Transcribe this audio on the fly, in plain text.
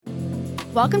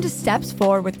Welcome to Steps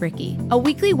Forward with Ricky, a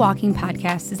weekly walking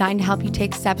podcast designed to help you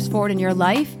take steps forward in your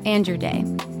life and your day.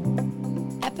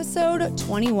 Episode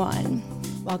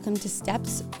 21. Welcome to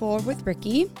Steps Forward with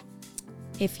Ricky.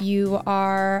 If you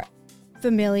are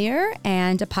familiar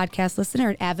and a podcast listener,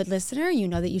 an avid listener, you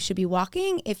know that you should be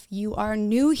walking. If you are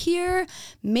new here,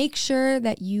 make sure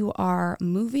that you are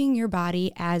moving your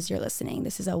body as you're listening.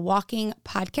 This is a walking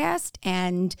podcast,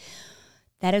 and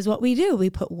that is what we do. We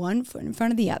put one foot in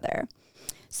front of the other.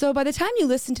 So by the time you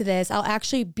listen to this, I'll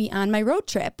actually be on my road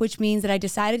trip, which means that I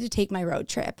decided to take my road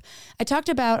trip. I talked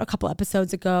about a couple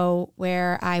episodes ago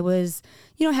where I was,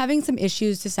 having some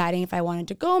issues deciding if I wanted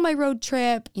to go on my road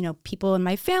trip. People in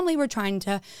my family were trying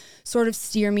to sort of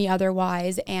steer me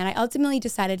otherwise, and I ultimately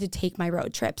decided to take my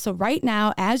road trip. So right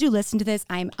now, as you listen to this,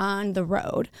 I'm on the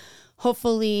road,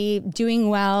 hopefully doing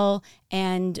well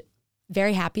and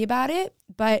very happy about it.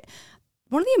 But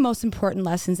one of the most important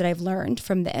lessons that I've learned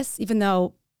from this, even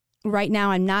though right now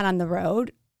I'm not on the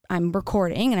road, I'm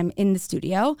recording and I'm in the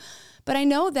studio, but I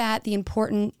know that the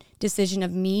important decision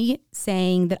of me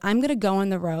saying that I'm going to go on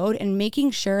the road and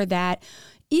making sure that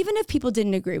even if people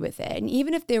didn't agree with it, and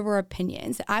even if there were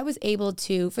opinions, I was able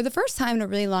to, for the first time in a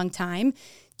really long time,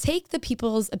 take the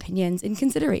people's opinions in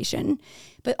consideration,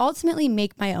 but ultimately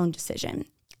make my own decision.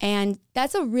 And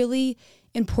that's a really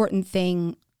important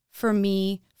thing for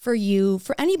me, for you,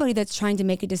 for anybody that's trying to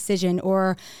make a decision.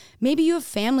 Or maybe you have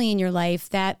family in your life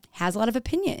that has a lot of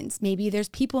opinions. Maybe there's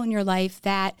people in your life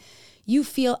that you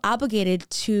feel obligated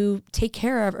to take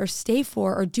care of or stay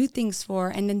for or do things for.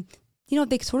 And then,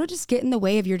 they sort of just get in the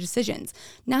way of your decisions.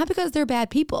 Not because they're bad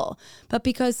people, but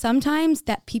because sometimes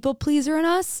that people pleaser in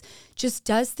us just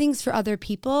does things for other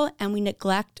people and we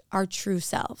neglect our true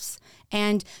selves.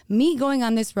 And me going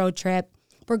on this road trip,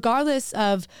 regardless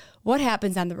of what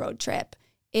happens on the road trip,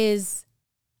 is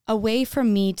a way for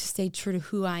me to stay true to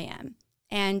who I am.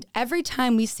 And every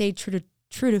time we stay true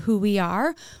to who we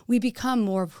are, we become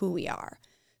more of who we are.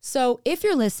 So if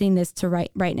you're listening this to right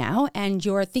now and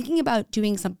you're thinking about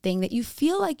doing something that you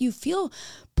feel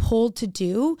pulled to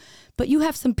do, but you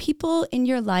have some people in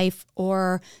your life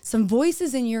or some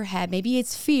voices in your head, maybe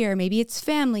it's fear, maybe it's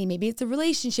family, maybe it's a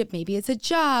relationship, maybe it's a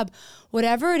job,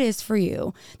 whatever it is for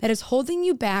you that is holding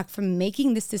you back from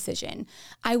making this decision,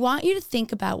 I want you to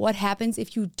think about what happens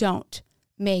if you don't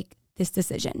make this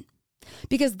decision.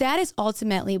 Because that is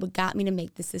ultimately what got me to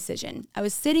make this decision. I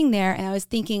was sitting there and I was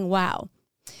thinking, wow,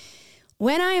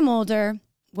 when I am older,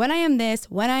 when I am this,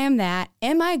 when I am that,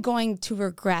 am I going to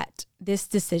regret this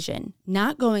decision,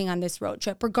 not going on this road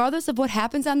trip? Regardless of what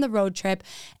happens on the road trip,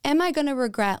 am I going to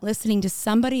regret listening to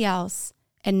somebody else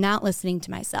and not listening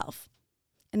to myself?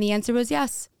 And the answer was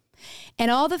yes. And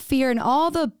all the fear and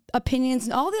all the opinions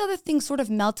and all the other things sort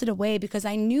of melted away because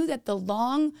I knew that the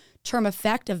long-term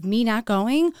effect of me not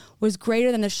going was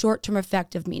greater than the short-term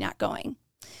effect of me not going.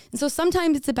 And so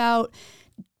sometimes it's about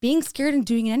being scared and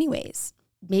doing it anyways.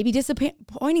 Maybe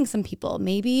disappointing some people,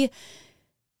 maybe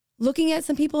looking at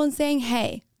some people and saying,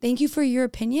 hey, thank you for your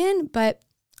opinion, but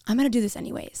I'm going to do this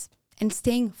anyways, and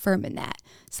staying firm in that.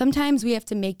 Sometimes we have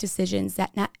to make decisions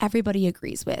that not everybody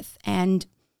agrees with, and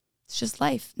it's just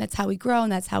life. That's how we grow,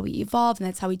 and that's how we evolve, and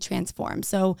that's how we transform.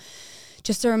 So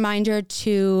just a reminder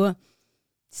to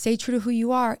stay true to who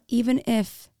you are, even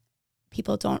if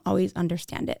people don't always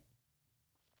understand it.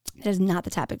 That is not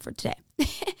the topic for today.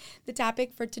 The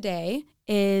topic for today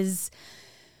is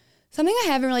something I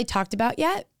haven't really talked about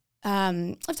yet.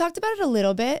 I've talked about it a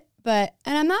little bit, and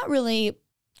I'm not really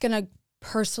going to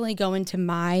personally go into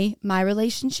my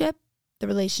relationship, the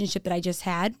relationship that I just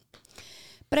had.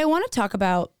 But I want to talk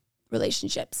about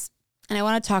relationships, and I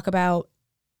want to talk about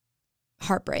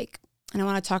heartbreak, and I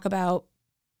want to talk about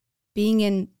being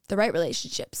in the right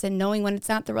relationships and knowing when it's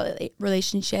not the right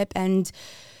relationship and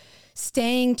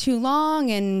staying too long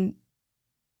and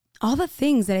all the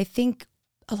things that I think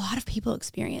a lot of people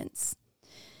experience.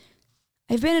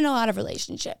 I've been in a lot of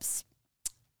relationships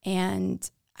and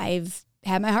I've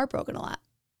had my heart broken a lot.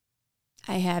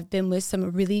 I have been with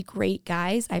some really great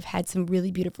guys. I've had some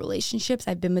really beautiful relationships.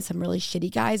 I've been with some really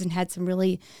shitty guys and had some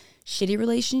really shitty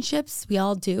relationships. We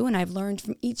all do. And I've learned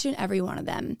from each and every one of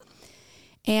them.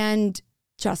 And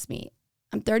trust me,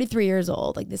 I'm 33 years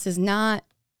old. This is not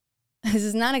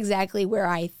exactly where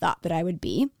I thought that I would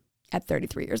be at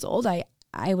 33 years old.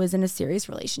 I was in a serious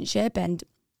relationship and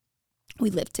we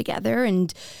lived together,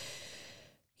 and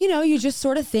you just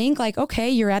sort of think okay,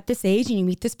 you're at this age and you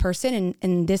meet this person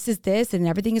and this is this and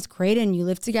everything is great and you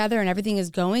live together and everything is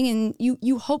going, and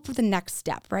you hope for the next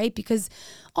step, right? Because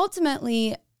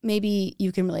ultimately, maybe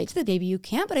you can relate to that, maybe you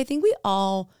can't, but I think we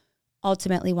all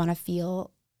ultimately want to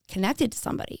feel connected to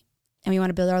somebody and we want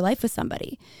to build our life with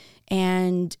somebody.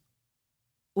 and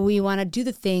we want to do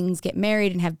the things, get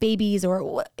married and have babies,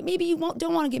 or maybe you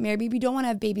don't want to get married, maybe you don't want to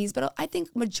have babies, but I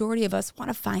think majority of us want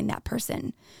to find that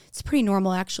person. It's pretty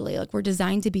normal, actually. Like, we're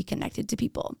designed to be connected to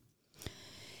people.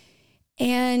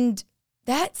 And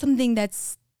that's something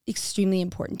that's extremely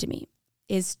important to me,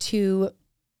 is to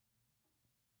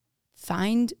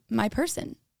find my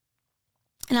person.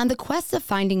 And on the quest of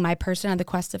finding my person, on the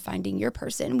quest of finding your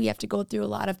person, we have to go through a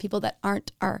lot of people that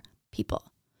aren't our people.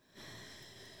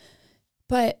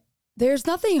 But there's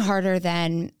nothing harder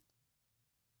than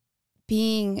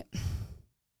being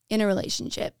in a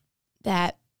relationship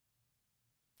that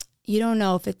you don't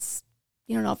know if it's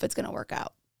going to work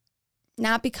out.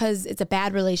 Not because it's a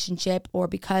bad relationship, or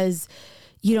because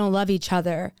you don't love each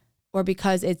other, or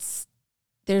because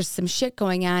there's some shit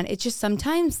going on. It's just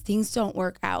sometimes things don't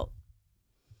work out.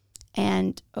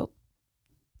 And,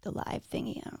 the live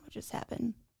thingy, I don't know what just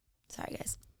happened. Sorry,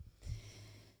 guys.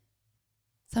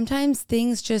 Sometimes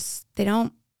things just, they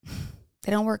don't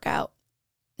work out.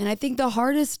 And I think the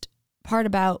hardest part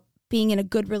about being in a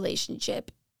good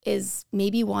relationship is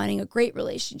maybe wanting a great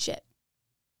relationship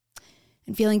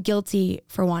and feeling guilty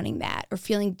for wanting that, or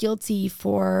feeling guilty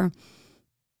for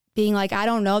being like, I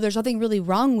don't know, there's nothing really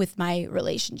wrong with my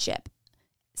relationship.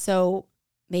 So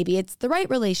maybe it's the right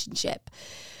relationship.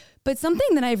 But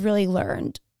something that I've really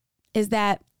learned is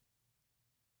that,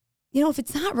 if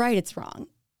it's not right, it's wrong.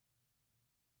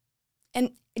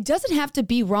 And it doesn't have to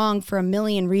be wrong for a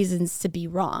million reasons to be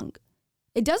wrong.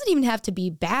 It doesn't even have to be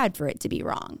bad for it to be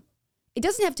wrong. It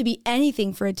doesn't have to be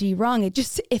anything for it to be wrong. It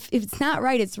just, if it's not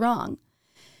right, it's wrong.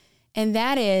 And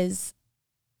that is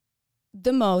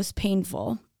the most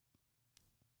painful,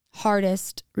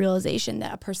 hardest realization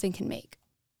that a person can make.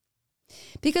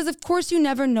 Because of course you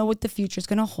never know what the future is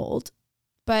going to hold.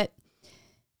 But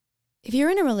if you're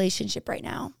in a relationship right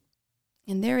now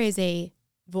and there is a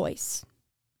voice,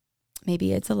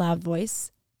 maybe it's a loud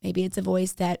voice, maybe it's a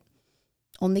voice that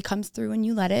only comes through when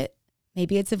you let it,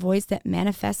 maybe it's a voice that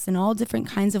manifests in all different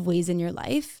kinds of ways in your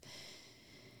life.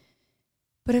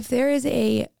 But if there is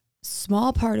a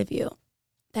small part of you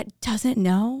that doesn't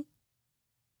know,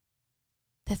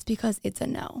 that's because it's a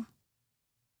no.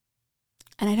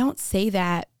 And I don't say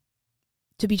that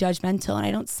to be judgmental, and I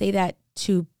don't say that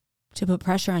to put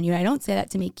pressure on you. I don't say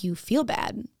that to make you feel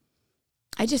bad.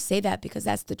 I just say that because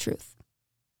that's the truth.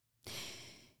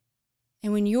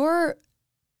 And when you're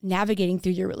navigating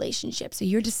through your relationship, so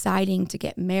you're deciding to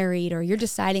get married, or you're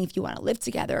deciding if you want to live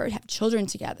together or have children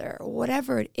together, or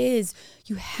whatever it is,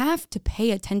 you have to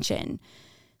pay attention.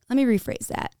 Let me rephrase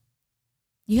that.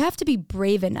 You have to be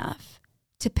brave enough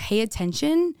to pay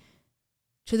attention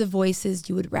to the voices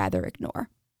you would rather ignore.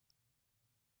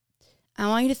 I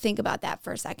want you to think about that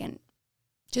for a second.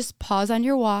 Just pause on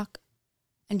your walk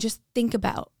and just think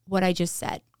about what I just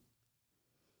said.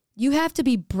 You have to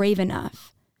be brave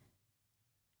enough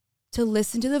to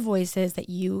listen to the voices that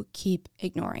you keep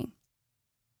ignoring.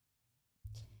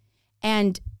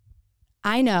 And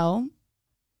I know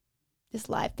this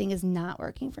live thing is not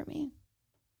working for me.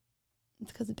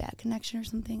 It's because of bad connection or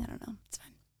something. I don't know. It's fine.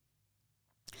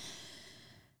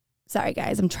 Sorry,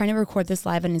 guys. I'm trying to record this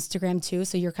live on Instagram too,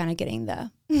 so you're kind of getting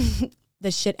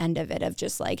the shit end of it, of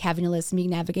just like having to listen to me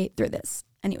navigate through this.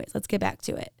 Anyways, let's get back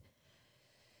to it.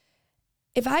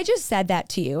 If I just said that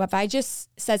to you, if I just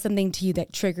said something to you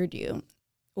that triggered you,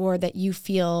 or that you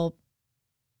feel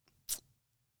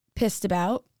pissed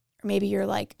about, or maybe you're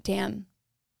like, damn,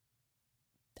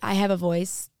 I have a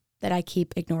voice that I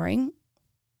keep ignoring.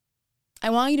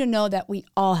 I want you to know that we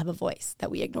all have a voice that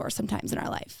we ignore sometimes in our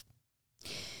life.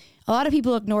 A lot of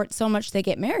people ignore it so much they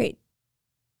get married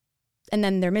and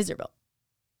then they're miserable.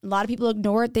 A lot of people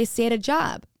ignore it, they stay at a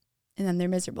job and then they're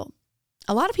miserable.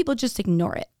 A lot of people just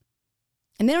ignore it.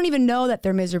 And they don't even know that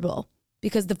they're miserable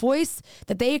because the voice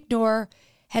that they ignore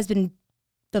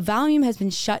the volume has been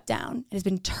shut down. It has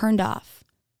been turned off.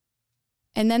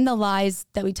 And then the lies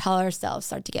that we tell ourselves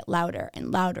start to get louder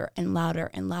and louder and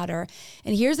louder and louder.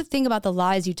 And here's the thing about the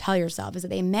lies you tell yourself is that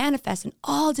they manifest in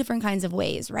all different kinds of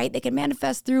ways, right? They can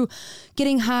manifest through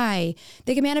getting high.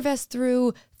 They can manifest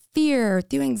through fear,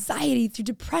 through anxiety, through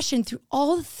depression, through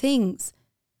all the things.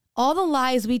 All the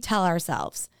lies we tell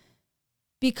ourselves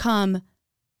become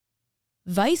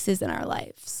vices in our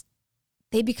lives.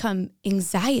 They become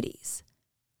anxieties.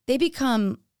 They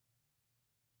become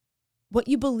what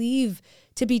you believe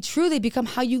to be true. They become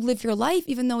how you live your life,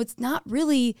 even though it's not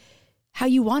really how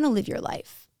you want to live your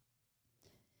life.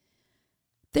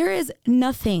 There is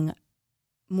nothing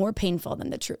more painful than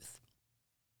the truth.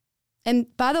 And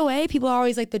by the way, people are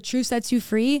always like, the truth sets you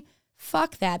free.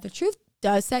 Fuck that. The truth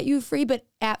does set you free, but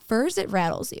at first it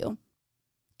rattles you.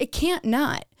 It can't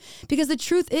not. Because the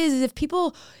truth is if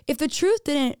the truth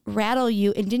didn't rattle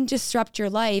you and didn't disrupt your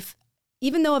life,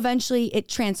 even though eventually it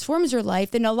transforms your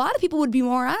life, then a lot of people would be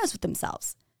more honest with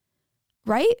themselves,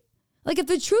 right? Like if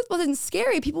the truth wasn't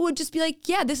scary, people would just be like,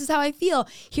 yeah, this is how I feel.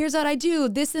 Here's what I do,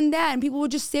 this and that. And people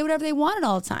would just say whatever they wanted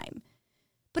all the time.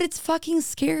 But it's fucking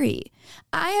scary.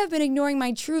 I have been ignoring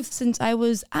my truth since I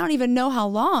don't even know how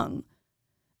long.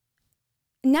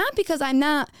 Not because I'm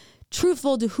not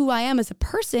truthful to who I am as a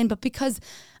person, but because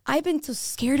I've been so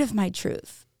scared of my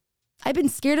truth. I've been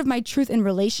scared of my truth in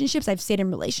relationships. I've stayed in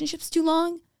relationships too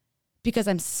long because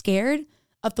I'm scared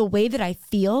of the way that I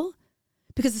feel,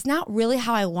 because it's not really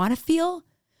how I want to feel,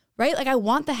 right? Like I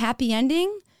want the happy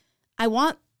ending. I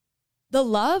want the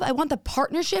love. I want the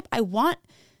partnership. I want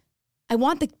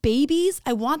the babies.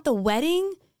 I want the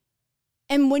wedding.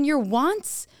 And when your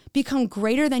wants become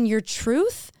greater than your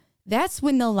truth, that's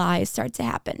when the lies start to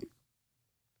happen.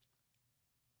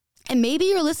 And maybe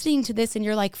you're listening to this and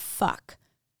you're like, fuck,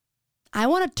 I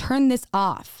want to turn this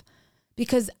off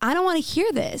because I don't want to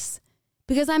hear this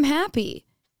because I'm happy.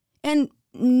 And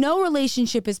no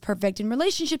relationship is perfect, and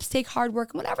relationships take hard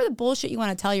work and whatever the bullshit you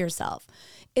want to tell yourself.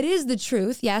 It is the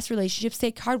truth. Yes, relationships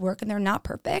take hard work and they're not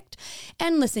perfect.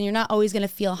 And listen, you're not always going to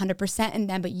feel 100% in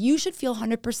them, but you should feel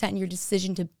 100% in your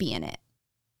decision to be in it.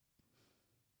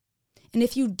 And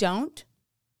if you don't,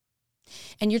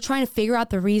 and you're trying to figure out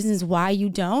the reasons why you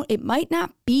don't, it might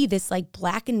not be this like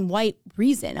black and white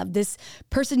reason of this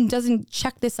person doesn't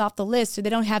check this off the list or they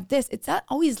don't have this. It's not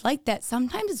always like that.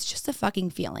 Sometimes it's just a fucking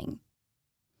feeling.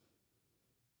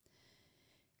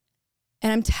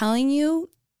 And I'm telling you,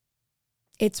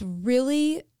 it's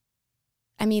really,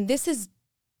 this is,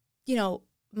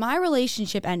 my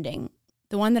relationship ending,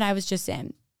 the one that I was just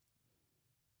in,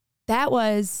 that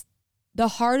was the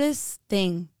hardest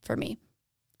thing for me.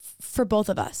 For both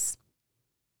of us,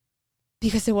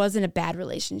 because it wasn't a bad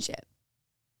relationship.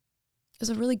 It was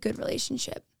a really good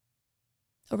relationship,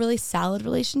 a really solid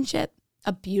relationship,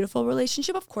 a beautiful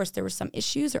relationship. Of course, there were some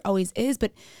issues, there always is,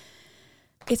 but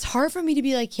it's hard for me to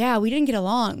be like, yeah, we didn't get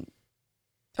along,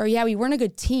 or yeah, we weren't a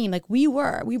good team. Like we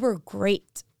were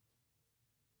great.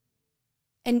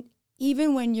 And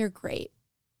even when you're great,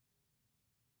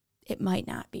 it might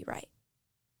not be right.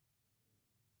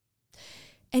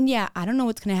 And yeah, I don't know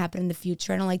what's going to happen in the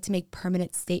future. I don't like to make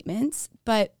permanent statements,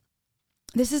 but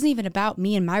this isn't even about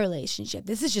me and my relationship.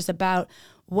 This is just about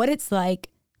what it's like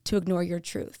to ignore your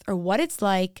truth, or what it's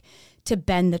like to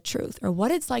bend the truth, or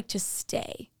what it's like to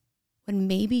stay when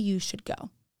maybe you should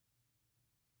go.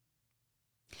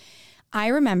 I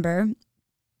remember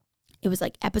it was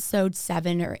like episode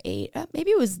 7 or 8,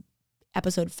 maybe it was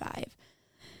episode 5.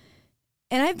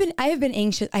 And I have been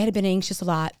anxious. I had been anxious a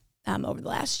lot over the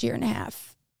last year and a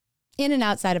half, in and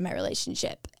outside of my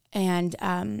relationship. And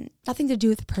nothing to do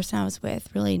with the person I was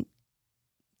with, really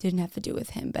didn't have to do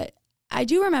with him. But I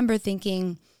do remember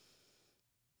thinking,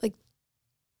 like,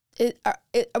 are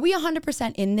we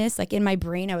 100% in this? Like in my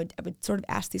brain, I would sort of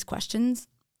ask these questions.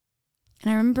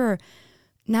 And I remember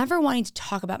never wanting to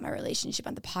talk about my relationship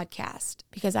on the podcast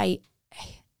because I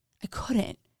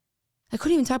couldn't. I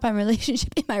couldn't even talk about my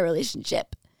relationship in my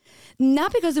relationship.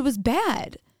 Not because it was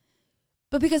bad,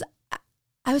 but because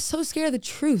I was so scared of the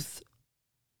truth.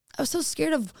 I was so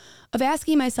scared of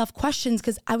asking myself questions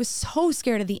because I was so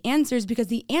scared of the answers, because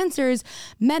the answers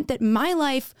meant that my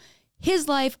life, his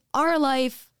life, our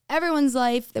life, everyone's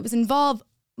life that was involved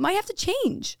might have to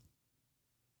change.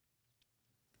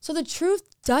 So the truth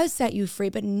does set you free,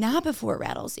 but not before it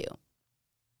rattles you.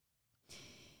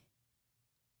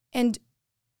 And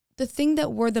the thing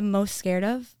that we're the most scared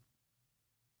of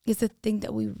is the thing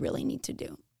that we really need to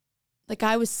do. Like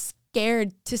I was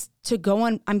scared to go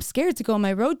on, I'm scared to go on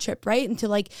my road trip, right? And to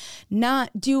like not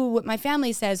do what my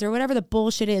family says or whatever the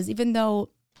bullshit is, even though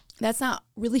that's not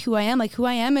really who I am. Like who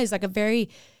I am is like a very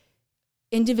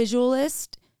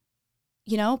individualist,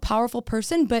 powerful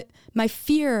person, but my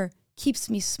fear keeps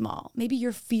me small. Maybe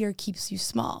your fear keeps you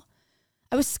small.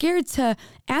 I was scared to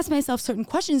ask myself certain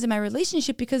questions in my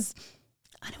relationship because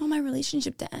I don't want my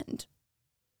relationship to end.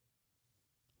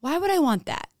 Why would I want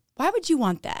that? Why would you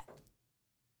want that?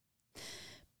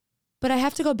 But I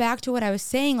have to go back to what I was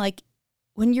saying. Like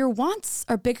when your wants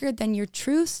are bigger than your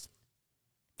truths,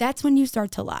 that's when you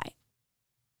start to lie.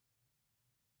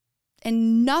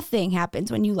 And nothing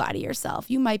happens when you lie to yourself.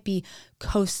 You might be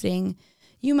coasting.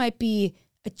 You might be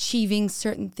achieving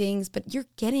certain things, but you're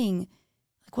getting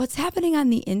like what's happening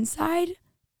on the inside.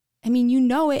 I mean, you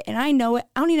know it and I know it.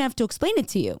 I don't even have to explain it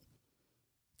to you.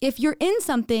 If you're in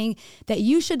something that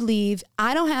you should leave,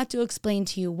 I don't have to explain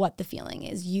to you what the feeling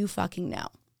is. You fucking know.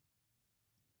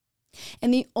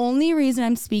 And the only reason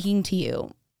I'm speaking to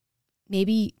you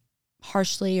maybe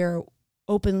harshly or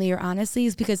openly or honestly,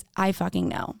 is because I fucking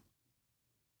know.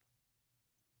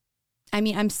 I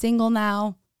mean, I'm single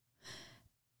now,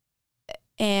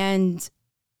 and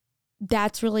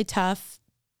that's really tough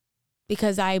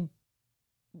because I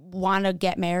want to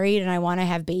get married and I want to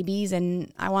have babies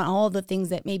and I want all the things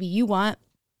that maybe you want.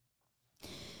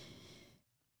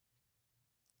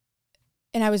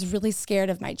 And I was really scared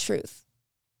of my truth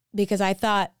because I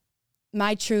thought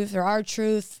my truth or our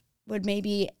truth would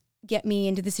maybe get me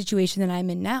into the situation that I'm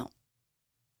in now.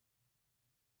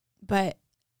 But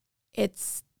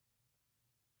it's,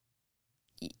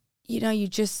 you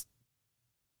just,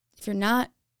 if you're not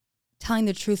telling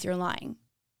the truth, you're lying.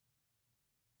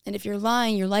 And if you're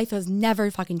lying, your life never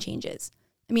fucking changes.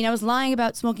 I mean, I was lying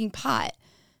about smoking pot.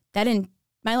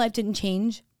 My life didn't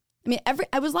change. I mean,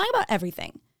 I was lying about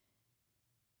everything.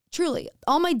 Truly,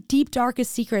 all my deep,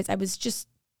 darkest secrets, I was just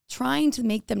trying to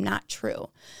make them not true.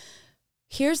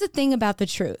 Here's the thing about the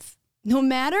truth. No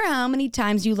matter how many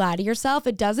times you lie to yourself,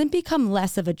 it doesn't become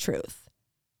less of a truth.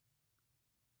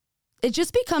 It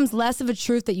just becomes less of a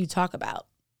truth that you talk about.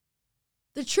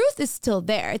 The truth is still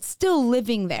there. It's still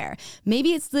living there.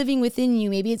 Maybe it's living within you.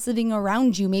 Maybe it's living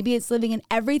around you. Maybe it's living in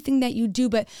everything that you do.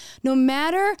 But no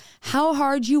matter how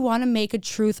hard you want to make a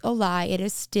truth a lie, it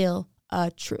is still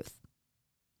a truth.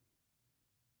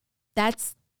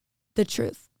 That's the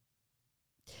truth.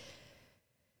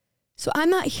 So I'm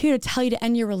not here to tell you to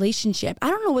end your relationship. I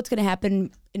don't know what's going to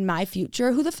happen in my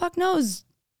future. Who the fuck knows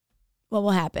what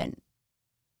will happen?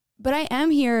 But I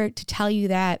am here to tell you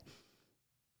that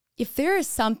if there is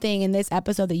something in this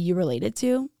episode that you related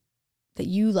to, that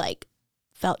you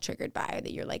felt triggered by, or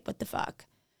that you're like, what the fuck?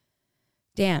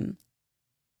 Damn.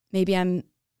 Maybe I'm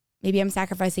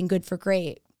sacrificing good for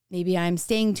great. Maybe I'm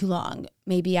staying too long.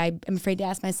 Maybe I'm afraid to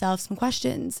ask myself some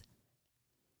questions.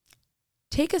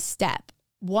 Take a step,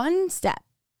 one step.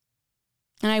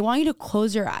 And I want you to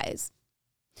close your eyes.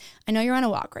 I know you're on a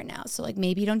walk right now. So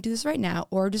maybe you don't do this right now,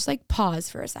 or just pause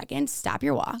for a second, stop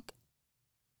your walk.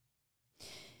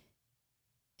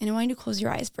 And I want you to close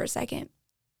your eyes for a second.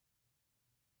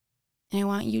 And I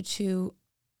want you to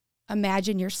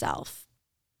imagine yourself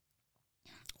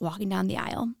walking down the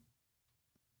aisle,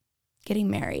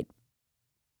 getting married,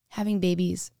 having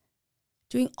babies,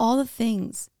 doing all the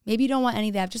things. Maybe you don't want any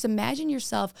of that. Just imagine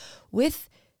yourself with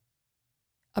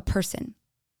a person.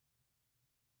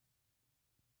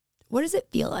 What does it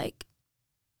feel like?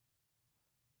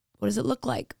 What does it look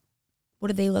like? What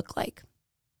do they look like?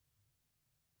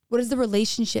 What does the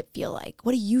relationship feel like?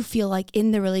 What do you feel like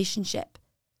in the relationship?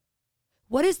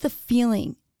 What is the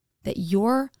feeling that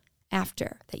you're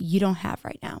after that you don't have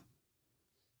right now?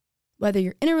 Whether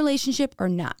you're in a relationship or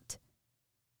not.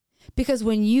 Because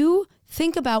when you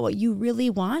think about what you really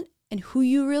want and who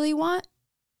you really want,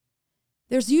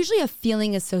 there's usually a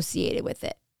feeling associated with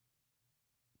it.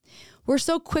 We're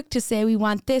so quick to say we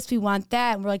want this, we want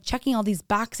that, and we're checking all these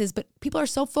boxes, but people are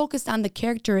so focused on the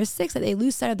characteristics that they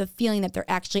lose sight of the feeling that they're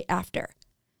actually after.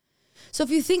 So if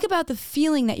you think about the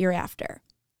feeling that you're after,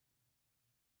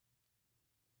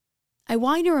 I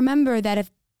want you to remember that if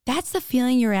that's the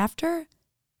feeling you're after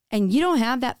and you don't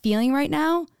have that feeling right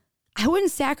now, I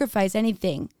wouldn't sacrifice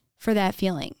anything for that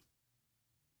feeling.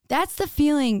 That's the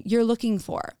feeling you're looking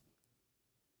for.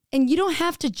 And you don't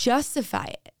have to justify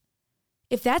it.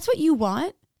 If that's what you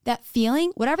want, that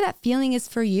feeling, whatever that feeling is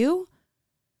for you,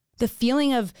 the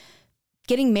feeling of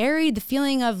getting married, the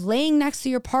feeling of laying next to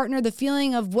your partner, the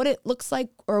feeling of what it looks like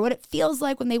or what it feels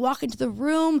like when they walk into the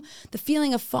room, the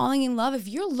feeling of falling in love, if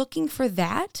you're looking for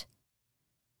that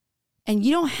and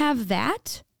you don't have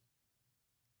that,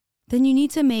 then you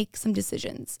need to make some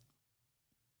decisions.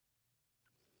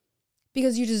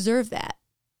 Because you deserve that.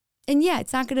 And yeah,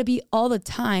 it's not going to be all the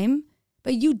time,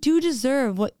 but you do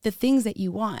deserve the things that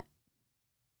you want.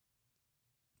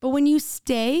 But when you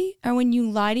stay or when you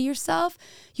lie to yourself,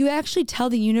 you actually tell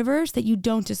the universe that you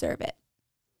don't deserve it.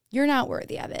 You're not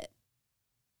worthy of it.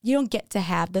 You don't get to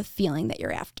have the feeling that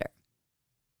you're after.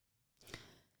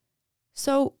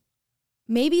 So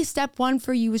maybe step one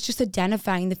for you is just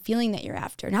identifying the feeling that you're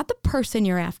after, not the person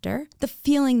you're after, the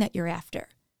feeling that you're after.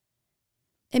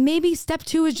 And maybe step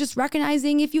two is just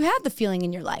recognizing if you have the feeling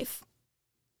in your life.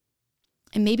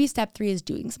 And maybe step three is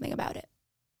doing something about it.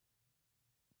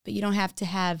 But you don't have to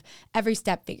have every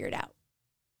step figured out.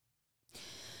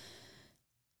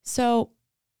 So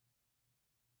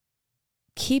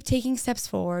keep taking steps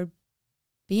forward.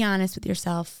 Be honest with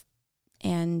yourself.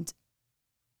 And,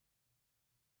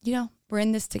 we're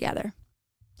in this together.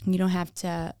 And you don't have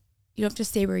to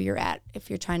stay where you're at if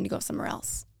you're trying to go somewhere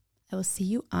else. I will see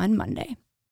you on Monday.